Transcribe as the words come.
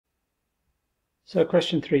So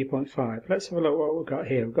question 3.5, let's have a look at what we've got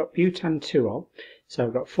here. We've got butan-2-ol, so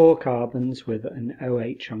I've got 4 carbons with an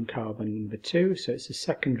OH on carbon number 2, so it's a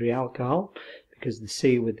secondary alcohol because the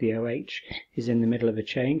C with the OH is in the middle of a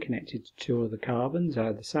chain connected to 2 other carbons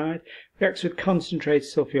either side. Reacts with concentrated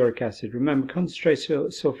sulfuric acid. Remember,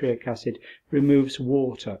 concentrated sulfuric acid removes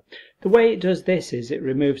water. The way it does this is it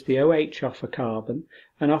removes the OH off a carbon,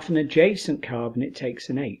 and off an adjacent carbon it takes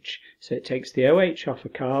an H. So it takes the OH off a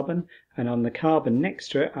carbon, and on the carbon next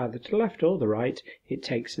to it, either to the left or the right, it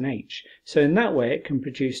takes an H. So in that way it can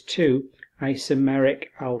produce 2 isomeric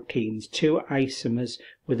alkenes, 2 isomers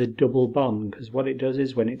with a double bond, because what it does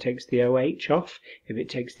is when it takes the OH off, if it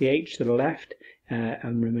takes the H to the left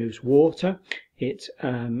and removes water, it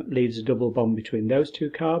leaves a double bond between those 2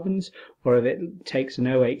 carbons, or if it takes an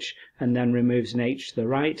OH and then removes an H to the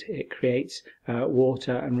right, it creates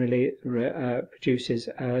water and produces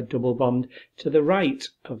a double bond to the right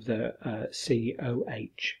of the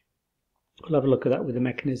COH. We'll have a look at that with the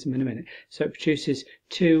mechanism in a minute. So it produces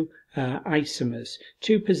 2 isomers,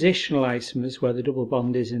 2 positional isomers where the double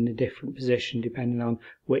bond is in a different position depending on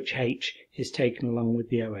which H is taken along with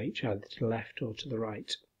the OH, either to the left or to the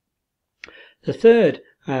right. The third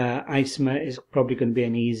isomer is probably going to be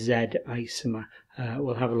an EZ isomer.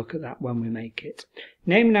 We'll have a look at that when we make it.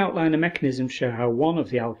 Name and outline a mechanism to show how one of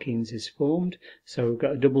the alkenes is formed. So we've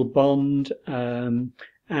got a double bond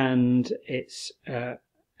and it's a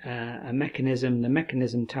mechanism. The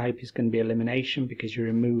mechanism type is going to be elimination because you're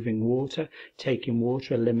removing water, taking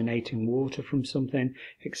water, eliminating water from something.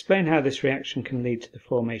 Explain how this reaction can lead to the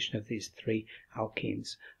formation of these 3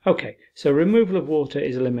 alkenes. Okay, so removal of water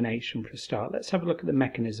is elimination for a start. Let's have a look at the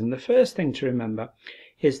mechanism. The first thing to remember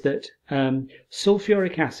is that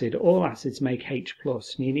sulfuric acid, all acids make H+, and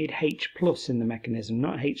you need H+ in the mechanism,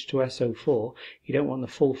 not H2SO4. You don't want the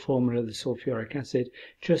full formula of the sulfuric acid,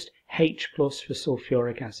 just H+ for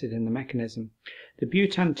sulfuric acid in the mechanism. The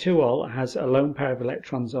butan-2-ol has a lone pair of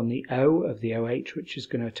electrons on the O of the OH, which is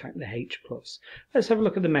going to attack the H+. Let's have a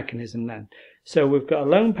look at the mechanism then. So we've got a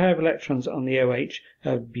lone pair of electrons on the OH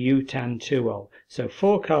of butan-2-ol. So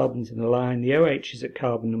 4 carbons in a line, the OH is at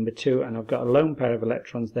carbon number 2, and I've got a lone pair of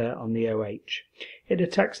electrons there on the OH. It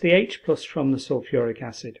attacks the H+ from the sulfuric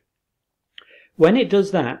acid. When it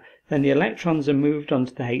does that, then the electrons are moved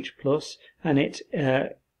onto the H+, and it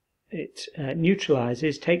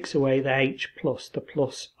neutralizes, takes away the H+, the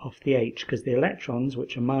plus of the H, because the electrons,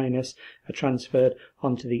 which are minus, are transferred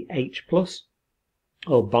onto the H+,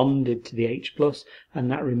 or bonded to the H+, and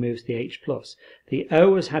that removes the H+. The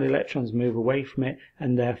O has had electrons move away from it,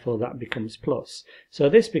 and therefore that becomes plus. So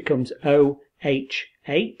this becomes OHH,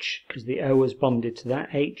 because the O is bonded to that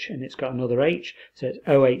H, and it's got another H, so it's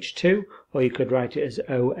OH2, or you could write it as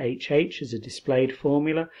OHH as a displayed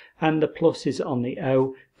formula, and the plus is on the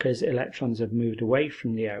O, because electrons have moved away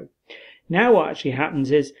from the O. Now what actually happens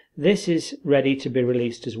is, this is ready to be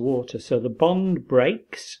released as water, so the bond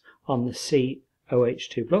breaks on the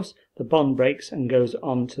COH2+, the bond breaks and goes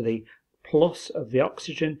on to the plus of the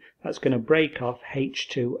oxygen. That's going to break off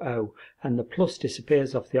H2O, and the plus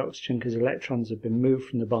disappears off the oxygen because electrons have been moved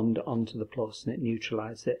from the bond onto the plus and it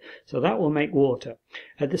neutralizes it. So that will make water.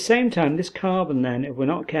 At the same time, this carbon then, if we're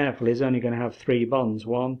not careful, is only going to have 3 bonds,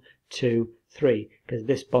 1, 2, 3, because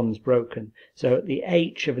this bond's broken. So the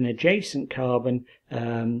H of an adjacent carbon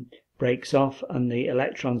breaks off and the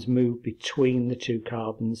electrons move between the 2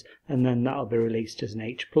 carbons, and then that'll be released as an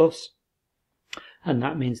H+, and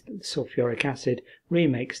that means that the sulfuric acid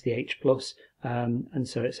remakes the H+, and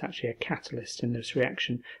so it's actually a catalyst in this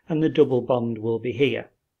reaction, and the double bond will be here.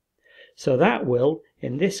 So that will,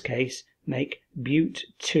 in this case, make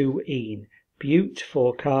but2ene. But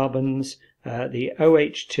 4 carbons, the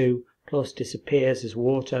OH2 plus disappears as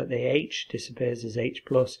water, the H disappears as H+,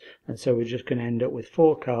 and so we're just going to end up with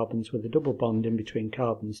 4 carbons with a double bond in between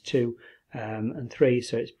carbons 2 and 3,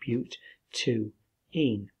 so it's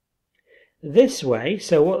but2ene. This way,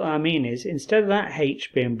 so what I mean is, instead of that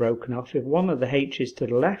H being broken off, if one of the H's to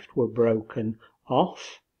the left were broken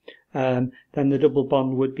off, then the double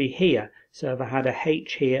bond would be here. So if I had a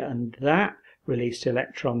H here and that released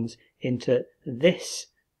electrons into this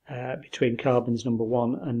between carbons number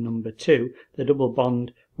 1 and number 2, the double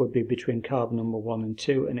bond would be between carbon number 1 and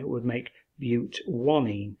 2, and it would make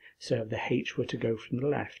but1ene. So if the H were to go from the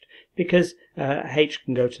left, because H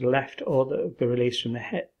can go to the left, or be released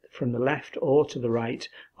from the left or to the right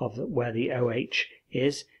of where the OH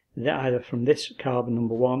is, either from this carbon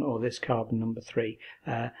number 1 or this carbon number 3,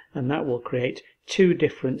 and that will create 2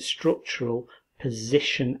 different structural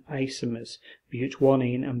position isomers,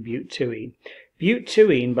 but1ene and but2ene.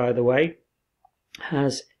 But2ene, by the way,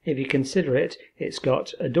 has, if you consider it, it's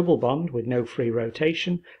got a double bond with no free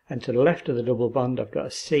rotation, and to the left of the double bond I've got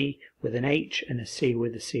a C with an H and a C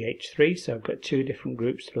with a CH3, so I've got two different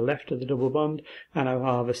groups to the left of the double bond, and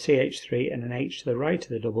I'll have a CH3 and an H to the right of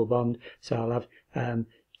the double bond, so I'll have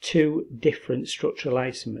two different structural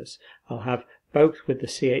isomers. I'll have both with the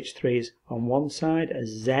CH3s on one side, a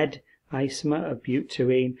Z isomer of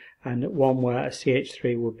butene, and one where a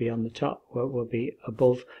CH3 would be on the top, where it will be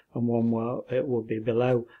above, and one where it will be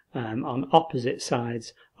below, on opposite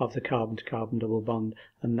sides of the carbon-to-carbon double bond,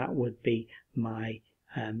 and that would be my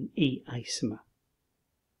E isomer.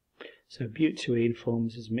 So butene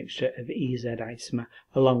forms as a mixture of EZ isomer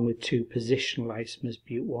along with two positional isomers,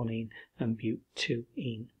 but1ene and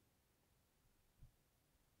but2ene.